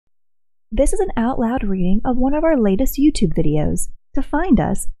This is an out loud reading of one of our latest YouTube videos. To find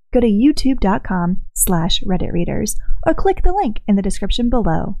us, go to youtube.com/redditreaders or click the link in the description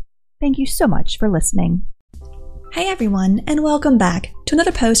below. Thank you so much for listening. Hey everyone, and welcome back to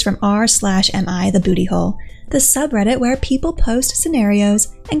another post from r/mi the booty hole, the subreddit where people post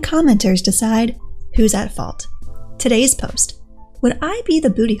scenarios and commenters decide who's at fault. Today's post: would I be the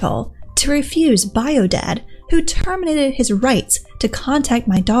booty hole to refuse Biodad who terminated his rights to contact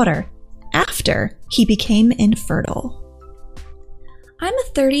my daughter after he became infertile? I'm a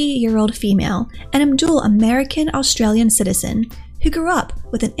 30-year-old female and am dual American-Australian citizen who grew up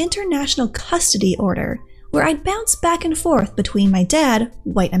with an international custody order where I'd bounce back and forth between my dad,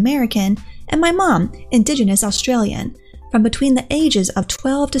 white American, and my mom, Indigenous Australian, from between the ages of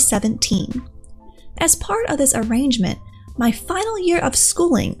 12 to 17. As part of this arrangement, my final year of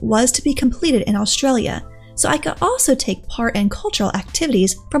schooling was to be completed in Australia, so I could also take part in cultural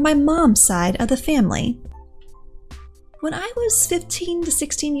activities from my mom's side of the family. When I was 15 to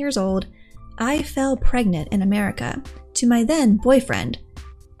 16 years old, I fell pregnant in America to my then boyfriend,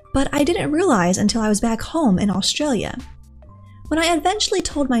 but I didn't realize until I was back home in Australia. When I eventually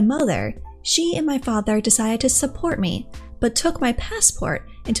told my mother, she and my father decided to support me, but took my passport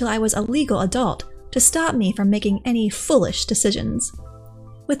until I was a legal adult to stop me from making any foolish decisions.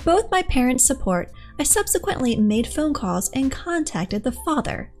 With both my parents' support, I subsequently made phone calls and contacted the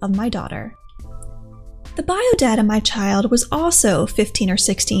father of my daughter. The biodad of my child was also 15 or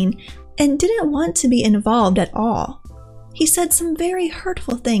 16 and didn't want to be involved at all. He said some very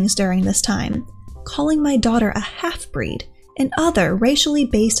hurtful things during this time, calling my daughter a half-breed and other racially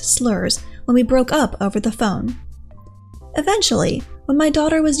based slurs when we broke up over the phone. Eventually, when my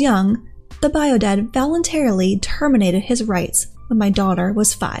daughter was young, the biodad voluntarily terminated his rights when my daughter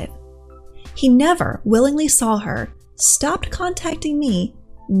was 5. He never willingly saw her, stopped contacting me,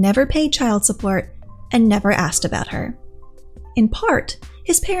 never paid child support, and never asked about her. In part,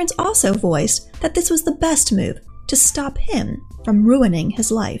 his parents also voiced that this was the best move to stop him from ruining his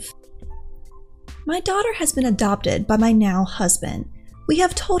life. My daughter has been adopted by my now husband. We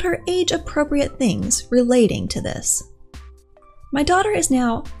have told her age-appropriate things relating to this. My daughter is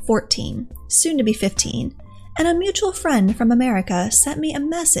now 14, soon to be 15, and a mutual friend from America sent me a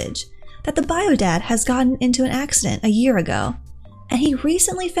message that the biodad has gotten into an accident a year ago, and he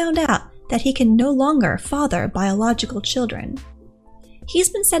recently found out that he can no longer father biological children. He's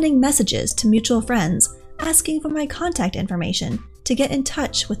been sending messages to mutual friends asking for my contact information to get in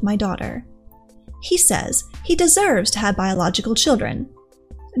touch with my daughter. He says he deserves to have biological children.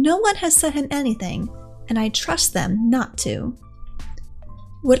 No one has said him anything, and I trust them not to.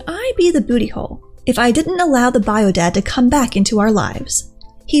 Would I be the booty hole if I didn't allow the biodad to come back into our lives?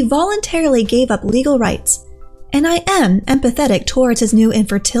 He voluntarily gave up legal rights, and I am empathetic towards his new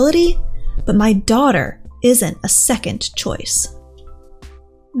infertility, but my daughter isn't a second choice.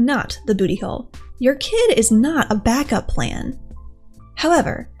 Not the booty hole. Your kid is not a backup plan.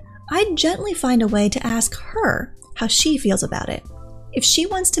 However, I'd gently find a way to ask her how she feels about it. If she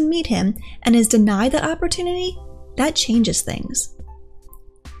wants to meet him and is denied that opportunity, that changes things.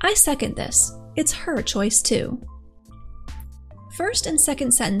 I second this. It's her choice too. First and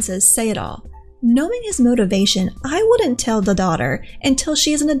second sentences say it all. Knowing his motivation, I wouldn't tell the daughter until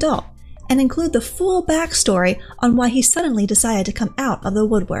she is an adult and include the full backstory on why he suddenly decided to come out of the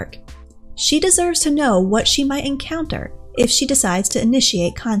woodwork. She deserves to know what she might encounter if she decides to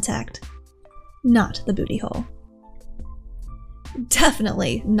initiate contact. Not the booty hole.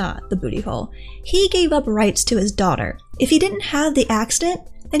 Definitely not the booty hole. He gave up rights to his daughter. If he didn't have the accident,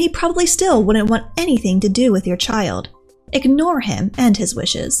 then he probably still wouldn't want anything to do with your child. Ignore him and his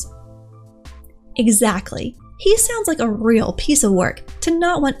wishes. Exactly. He sounds like a real piece of work to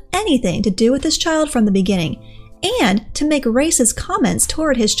not want anything to do with his child from the beginning, and to make racist comments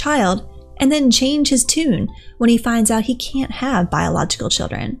toward his child and then change his tune when he finds out he can't have biological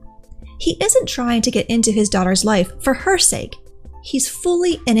children. He isn't trying to get into his daughter's life for her sake. He's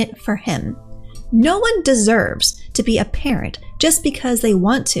fully in it for him. No one deserves to be a parent just because they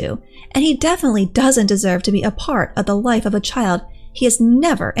want to, and he definitely doesn't deserve to be a part of the life of a child he has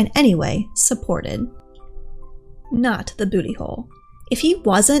never in any way supported. Not the booty hole. If he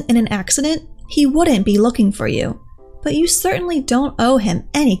wasn't in an accident, he wouldn't be looking for you, but you certainly don't owe him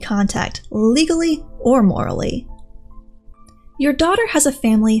any contact, legally or morally. Your daughter has a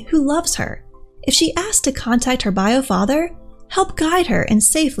family who loves her. If she asks to contact her bio father, help guide her in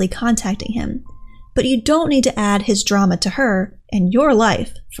safely contacting him, but you don't need to add his drama to her and your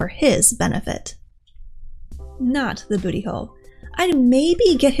life for his benefit. Not the booty hole. I'd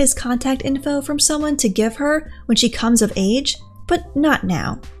maybe get his contact info from someone to give her when she comes of age, but not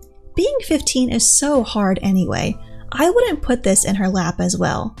now. being 15 is so hard anyway, I wouldn't put this in her lap as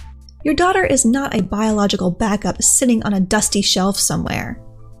well. Your daughter is not a biological backup sitting on a dusty shelf somewhere.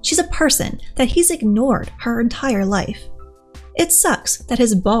 She's a person that he's ignored her entire life. It sucks that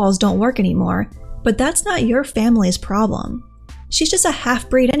his balls don't work anymore, but that's not your family's problem. She's just a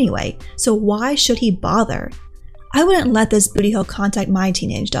half-breed anyway, so why should he bother? I wouldn't let this booty hole contact my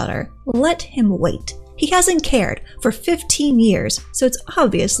teenage daughter. Let him wait. He hasn't cared for 15 years, so it's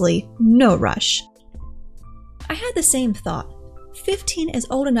obviously no rush. I had the same thought. 15 is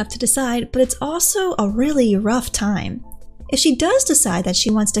old enough to decide, but it's also a really rough time. If she does decide that she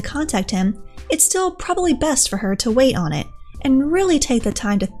wants to contact him, it's still probably best for her to wait on it and really take the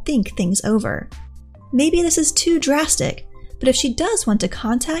time to think things over. Maybe this is too drastic, but if she does want to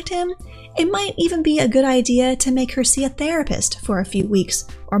contact him, it might even be a good idea to make her see a therapist for a few weeks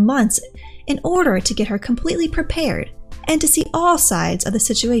or months in order to get her completely prepared and to see all sides of the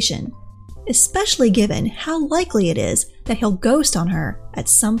situation, especially given how likely it is that he'll ghost on her at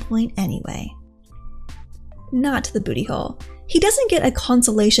some point anyway. Not the booty hole. He doesn't get a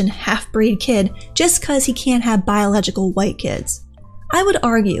consolation half-breed kid just because he can't have biological white kids. I would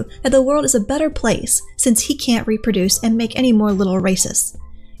argue that the world is a better place since he can't reproduce and make any more little racists.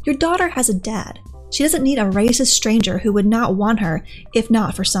 Your daughter has a dad. She doesn't need a racist stranger who would not want her if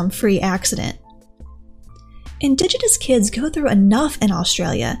not for some free accident. Indigenous kids go through enough in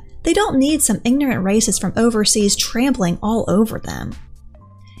Australia. They don't need some ignorant racist from overseas trampling all over them.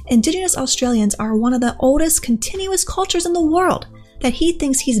 Indigenous Australians are one of the oldest continuous cultures in the world that he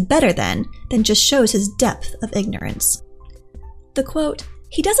thinks he's better than just shows his depth of ignorance. The quote,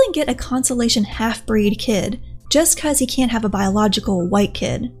 "He doesn't get a consolation half-breed kid just because he can't have a biological white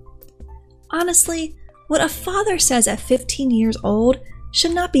kid." Honestly, what a father says at 15 years old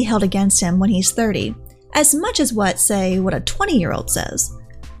should not be held against him when he's 30, as much as what a 20-year-old says.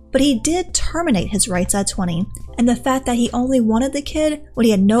 But he did terminate his rights at 20, and the fact that he only wanted the kid when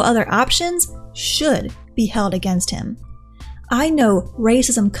he had no other options should be held against him. I know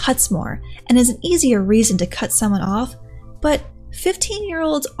racism cuts more and is an easier reason to cut someone off, but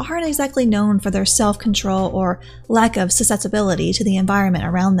 15-year-olds aren't exactly known for their self-control or lack of susceptibility to the environment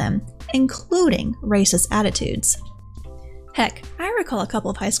around them, including racist attitudes. Heck, I recall a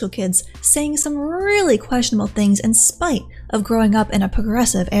couple of high school kids saying some really questionable things in spite of growing up in a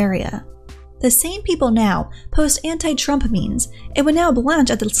progressive area. The same people now post anti-Trump memes and would now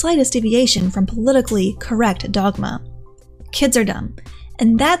blanch at the slightest deviation from politically correct dogma. Kids are dumb,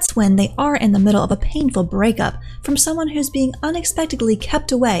 and that's when they are in the middle of a painful breakup from someone who's being unexpectedly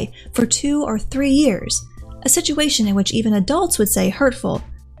kept away for 2 or 3 years, a situation in which even adults would say hurtful,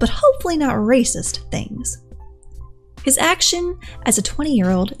 but hopefully not racist things. His action as a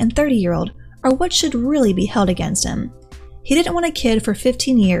 20-year-old and 30-year-old are what should really be held against him. He didn't want a kid for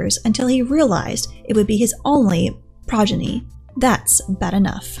 15 years until he realized it would be his only progeny. That's bad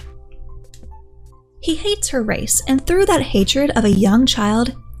enough. He hates her race, and through that hatred of a young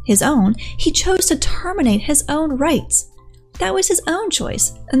child, his own, he chose to terminate his own rights. That was his own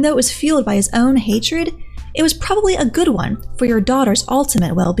choice, and though it was fueled by his own hatred, it was probably a good one for your daughter's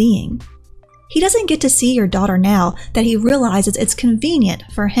ultimate well-being. He doesn't get to see your daughter now that he realizes it's convenient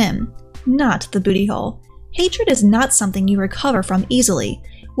for him, not the booty hole. Hatred is not something you recover from easily,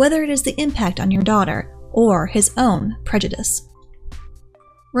 whether it is the impact on your daughter or his own prejudice.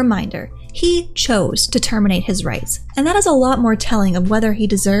 Reminder, he chose to terminate his rights, and that is a lot more telling of whether he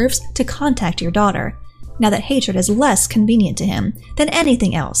deserves to contact your daughter, now that hatred is less convenient to him than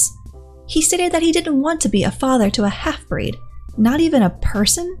anything else. He stated that he didn't want to be a father to a half-breed, not even a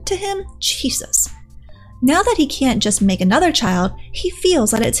person to him? Jesus. Now that he can't just make another child, he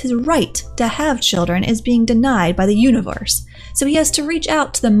feels that it's his right to have children is being denied by the universe, so he has to reach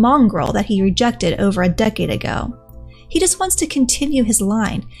out to the mongrel that he rejected over a decade ago. He just wants to continue his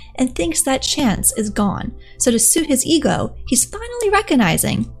line and thinks that chance is gone, so to suit his ego, he's finally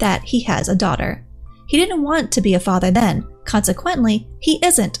recognizing that he has a daughter. He didn't want to be a father then, consequently, he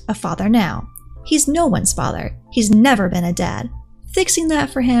isn't a father now. He's no one's father. He's never been a dad. Fixing that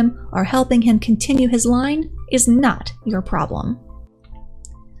for him or helping him continue his line is not your problem.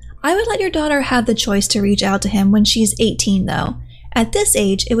 I would let your daughter have the choice to reach out to him when she's 18 though. At this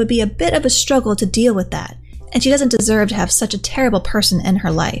age, it would be a bit of a struggle to deal with that, and she doesn't deserve to have such a terrible person in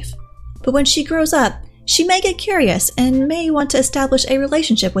her life. But when she grows up, she may get curious and may want to establish a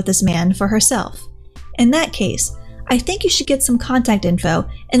relationship with this man for herself. In that case, I think you should get some contact info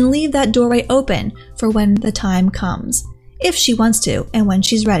and leave that doorway open for when the time comes, if she wants to and when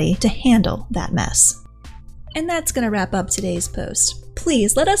she's ready to handle that mess. And that's going to wrap up today's post.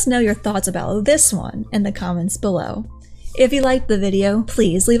 Please let us know your thoughts about this one in the comments below. If you liked the video,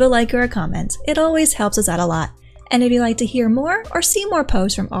 please leave a like or a comment. It always helps us out a lot. And if you'd like to hear more or see more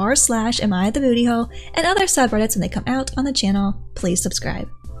posts from r/Am I the Booty Hole and other subreddits when they come out on the channel, please subscribe.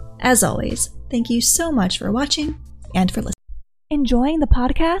 As always, thank you so much for watching and for listening. Enjoying the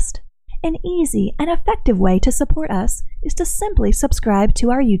podcast? An easy and effective way to support us is to simply subscribe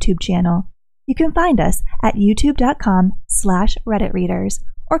to our YouTube channel. You can find us at youtube.com/redditreaders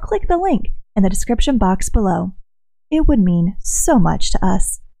or click the link in the description box below. It would mean so much to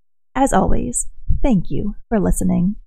us. As always, thank you for listening.